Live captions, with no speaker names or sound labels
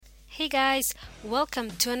Hey guys, welcome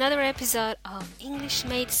to another episode of English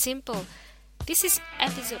Made Simple. This is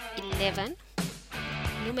episode 11,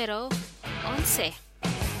 número 11.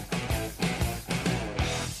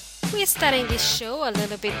 We're starting this show a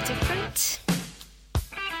little bit different.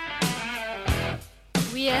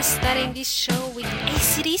 We are starting this show with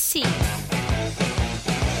AC/DC.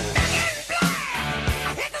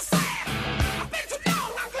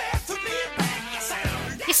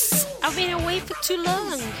 Yes, I've been away for too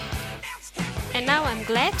long. And now I'm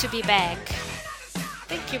glad to be back.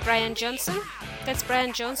 Thank you, Brian Johnson. That's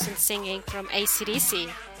Brian Johnson singing from AC/DC.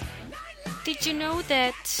 Did you know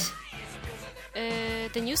that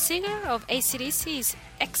the new singer of AC/DC is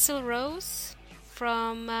Axl Rose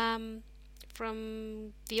from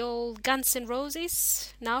the old Guns N'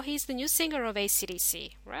 Roses? Now he's the new singer of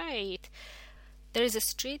AC/DC. Right. There is a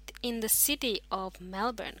street in the city of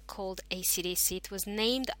Melbourne called AC/DC. It was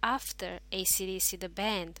named after AC/DC, the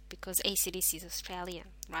band, because AC/DC is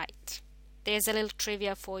Australian. Right. There's a little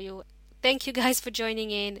trivia for you. Thank you guys for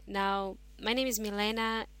joining in. Now, my name is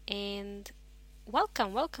Milena and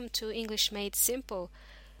welcome to English Made Simple.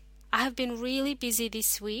 I have been really busy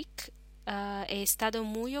this week. He estado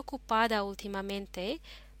muy ocupada últimamente,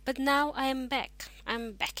 but now I am back.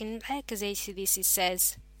 I'm back in black, as AC/DC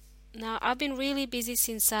says. Now, I've been really busy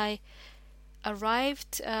since I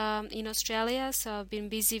arrived in Australia, so I've been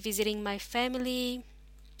busy visiting my family,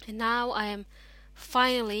 and now I am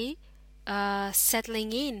finally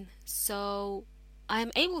settling in, so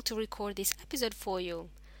I'm able to record this episode for you.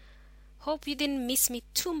 Hope you didn't miss me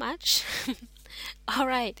too much.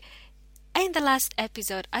 Alright, in the last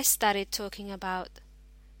episode, I started talking about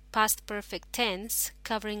past perfect tense,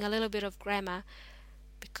 covering a little bit of grammar,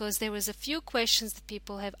 because there was a few questions that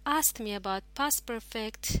people have asked me about past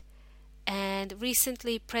perfect and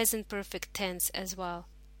recently present perfect tense as well.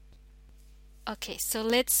 Okay, so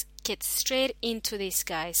let's get straight into this,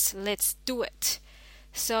 guys. Let's do it.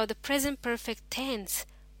 So the present perfect tense,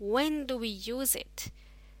 when do we use it?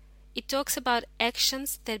 It talks about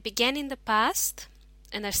actions that began in the past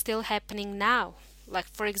and are still happening now. Like,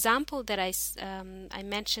 for example, that I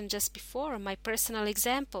mentioned just before, my personal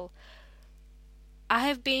example. I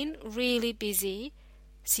have been really busy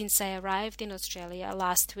since I arrived in Australia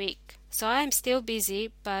last week. So I'm still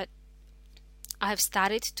busy, but I have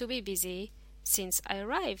started to be busy since I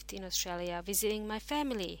arrived in Australia, visiting my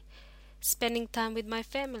family, spending time with my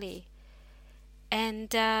family. And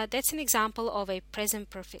that's an example of a present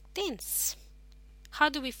perfect tense. How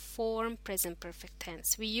do we form present perfect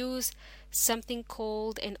tense? We use something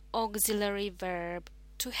called an auxiliary verb,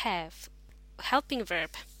 to have, helping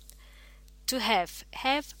verb. To have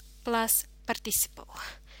plus participle,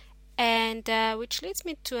 and which leads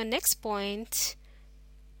me to a next point,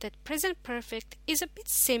 that present perfect is a bit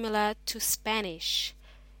similar to Spanish.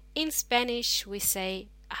 In Spanish we say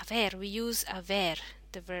haber, we use haber,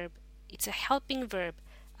 the verb. It's a helping verb,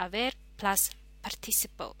 haber plus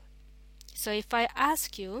participle. So if I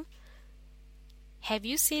ask you, have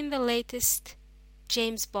you seen the latest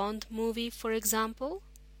James Bond movie, for example?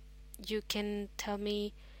 You can tell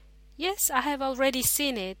me, yes, I have already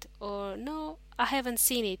seen it, or no, I haven't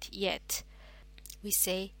seen it yet. We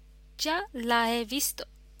say, ya la he visto.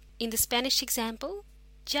 In the Spanish example,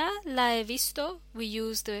 ya la he visto, we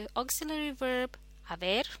use the auxiliary verb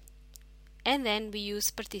haber, and then we use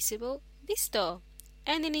participle visto.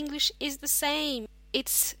 And in English is the same.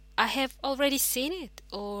 It's I have already seen it,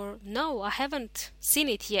 or no, I haven't seen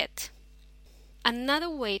it yet. Another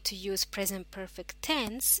way to use present perfect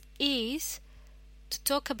tense is to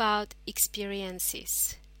talk about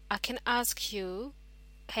experiences. I can ask you,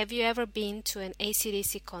 have you ever been to an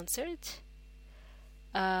AC/DC concert?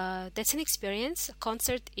 That's an experience. A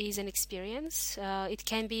concert is an experience. It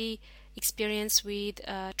can be experience with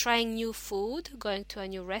trying new food, going to a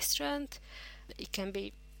new restaurant. It can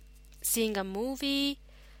be seeing a movie.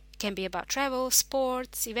 It can be about travel,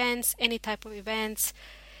 sports, events, any type of events.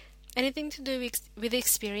 Anything to do with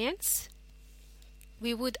experience.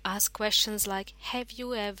 We would ask questions like, have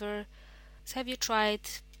you tried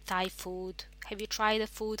Thai food? Have you tried the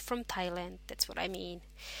food from Thailand? That's what I mean.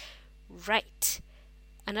 Right.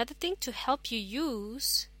 Another thing to help you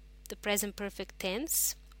use the present perfect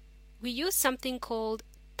tense, we use something called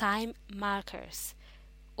time markers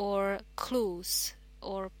or clues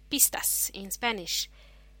or pistas in Spanish.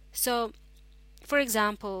 So, for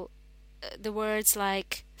example, the words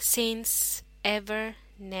like since, ever,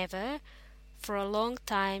 never, for a long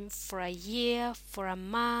time, for a year, for a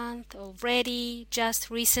month, already,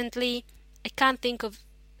 just recently. I can't think of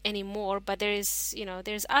any more, but there's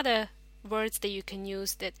other words that you can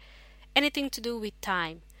use that anything to do with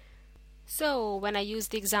time. So when I use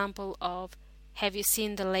the example of have you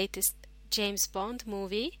seen the latest James Bond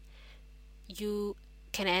movie, you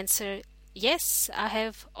can answer yes, I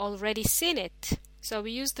have already seen it. So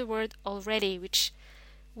we use the word already, which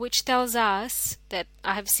tells us that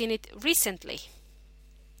I have seen it recently.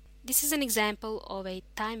 This is an example of a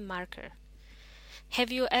time marker. Have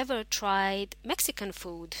you ever tried Mexican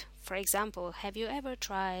food? For example, have you ever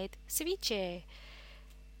tried ceviche?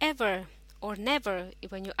 Ever or never,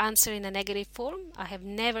 when you answer in a negative form, I have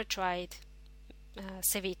never tried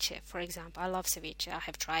ceviche, for example. I love ceviche. I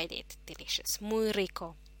have tried it. Delicious. Muy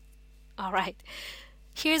rico. All right.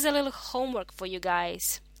 Here's a little homework for you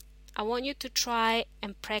guys. I want you to try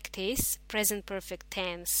and practice present perfect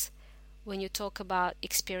tense when you talk about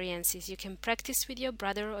experiences. You can practice with your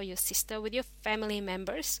brother or your sister, with your family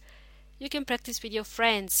members. You can practice with your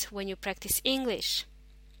friends when you practice English.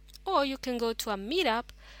 Or you can go to a meetup.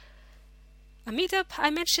 A meetup,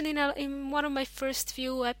 I mentioned in one of my first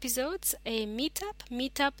few episodes, a meetup,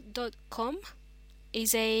 meetup.com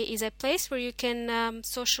is a place where you can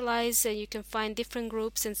socialize and you can find different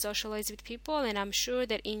groups and socialize with people, and I'm sure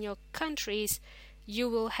that in your countries you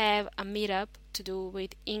will have a meetup to do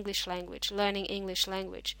with English language, learning English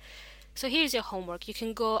language. So here's your homework. You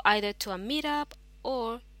can go either to a meetup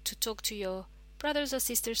or to talk to your brothers or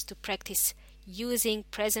sisters to practice using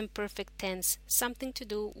present perfect tense, something to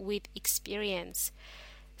do with experience.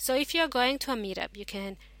 So if you're going to a meetup, you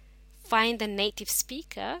can find a native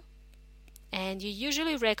speaker, and you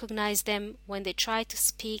usually recognize them when they try to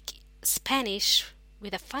speak Spanish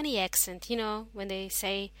with a funny accent, when they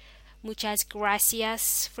say muchas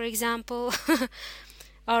gracias, for example.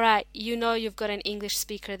 All right, you've got an English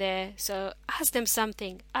speaker there, so ask them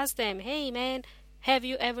something. Ask them, hey man, have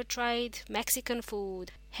you ever tried Mexican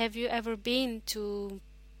food? Have you ever been to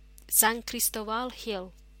San Cristobal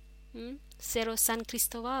Hill? Cerro San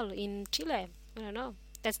Cristobal in Chile? I don't know.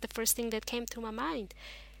 That's the first thing that came to my mind.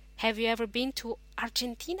 Have you ever been to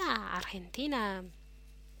Argentina?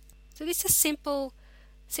 So this is a simple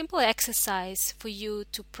exercise for you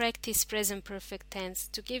to practice present perfect tense,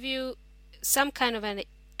 to give you some kind of an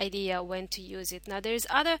idea when to use it. Now there's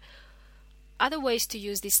other ways to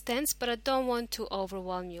use this tense, but I don't want to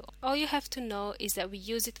overwhelm you. All you have to know is that we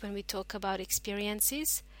use it when we talk about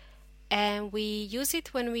experiences, and we use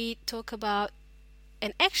it when we talk about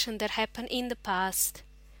an action that happened in the past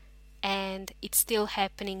and it's still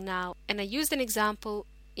happening now. And I used an example.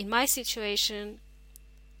 In my situation,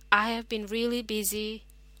 I have been really busy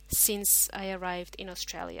since I arrived in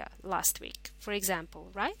Australia last week, for example,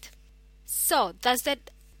 right? So, does that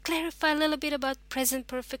clarify a little bit about present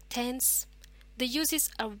perfect tense? The uses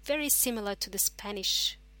are very similar to the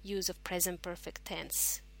Spanish use of present perfect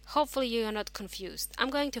tense. Hopefully you are not confused. I'm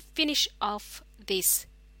going to finish off this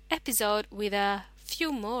episode with a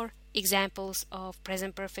few more examples of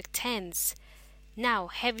present perfect tense. Now,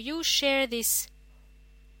 have you shared this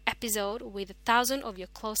episode with 1,000 of your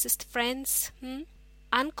closest friends?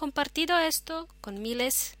 ¿Han compartido esto con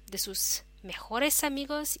miles de sus mejores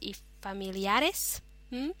amigos y familiares?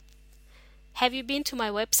 Have you been to my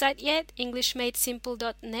website yet,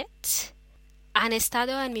 englishmadesimple.net? ¿Han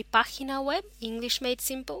estado en mi página web,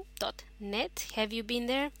 englishmadesimple.net? Have you been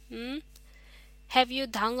there? Have you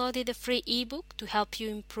downloaded a free ebook to help you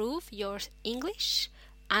improve your English?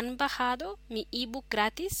 ¿Han bajado mi ebook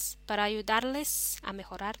gratis para ayudarles a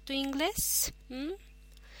mejorar tu inglés?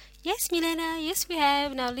 Yes, Milena, yes we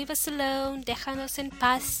have. Now leave us alone. Déjanos en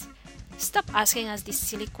paz. Stop asking us these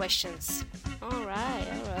silly questions.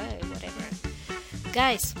 Alright, whatever.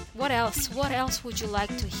 Guys, what else? What else would you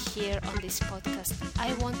like to hear on this podcast?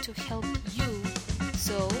 I want to help you.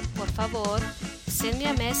 So, por favor, send me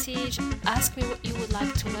a message. Ask me what you would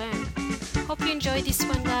like to learn. Hope you enjoyed this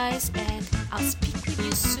one, guys, and I'll speak with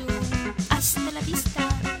you soon.